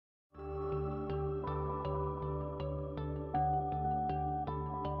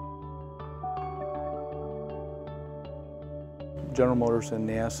General Motors and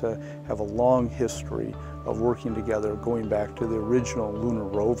NASA have a long history of working together going back to the original lunar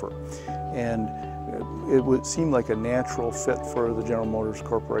rover. And it would seem like a natural fit for the General Motors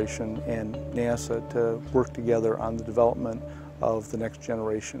Corporation and NASA to work together on the development of the next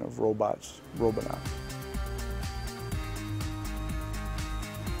generation of robots, robonauts.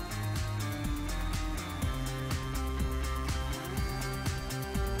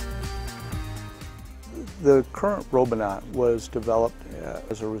 The current robonaut was developed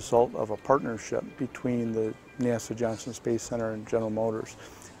as a result of a partnership between the NASA Johnson Space Center and General Motors.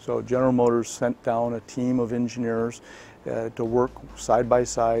 So General Motors sent down a team of engineers to work side by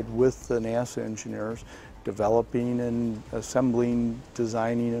side with the NASA engineers, developing and assembling,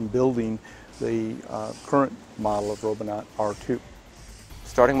 designing and building the current model of robonaut R2.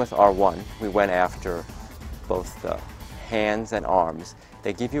 Starting with R1, we went after both the hands and arms.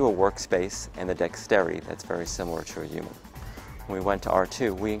 They give you a workspace and the dexterity that's very similar to a human. When we went to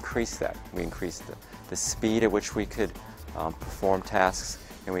R2, we increased that. We increased the speed at which we could perform tasks,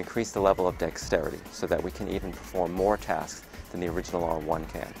 and we increased the level of dexterity so that we can even perform more tasks than the original R1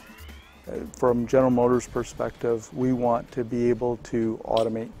 can. From General Motors' perspective, we want to be able to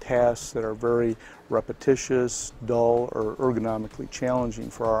automate tasks that are very repetitious, dull, or ergonomically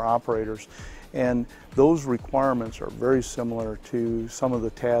challenging for our operators. And those requirements are very similar to some of the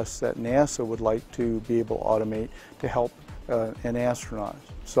tasks that NASA would like to be able to automate to help an astronaut.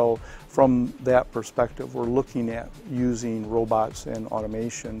 So from that perspective, we're looking at using robots and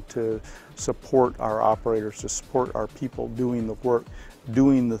automation to support our operators, to support our people doing the work,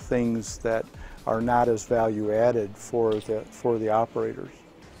 doing the things that are not as value added for the operators.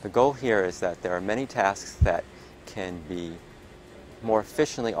 The goal here is that there are many tasks that can be more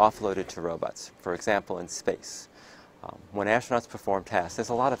efficiently offloaded to robots. For example, in space. When astronauts perform tasks, there's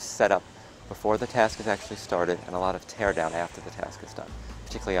a lot of setup before the task is actually started and a lot of tear down after the task is done,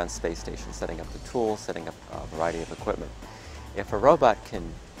 particularly on space stations, setting up the tools, setting up a variety of equipment. If a robot can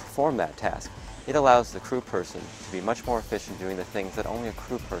perform that task, it allows the crew person to be much more efficient doing the things that only a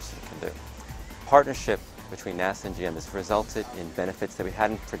crew person can do. Partnership between NASA and GM has resulted in benefits that we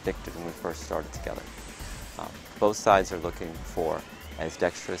hadn't predicted when we first started together. Both sides are looking for as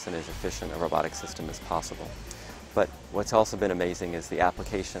dexterous and as efficient a robotic system as possible. But what's also been amazing is the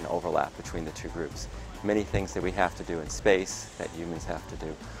application overlap between the two groups. Many things that we have to do in space, that humans have to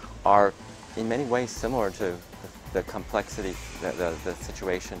do, are in many ways similar to the complexity, the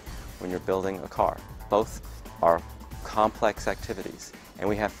situation when you're building a car. Both are complex activities, and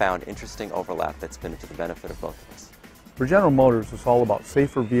we have found interesting overlap that's been to the benefit of both of us. For General Motors, it's all about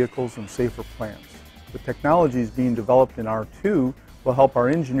safer vehicles and safer plants. The technologies being developed in R2 will help our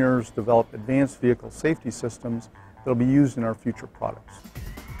engineers develop advanced vehicle safety systems that will be used in our future products.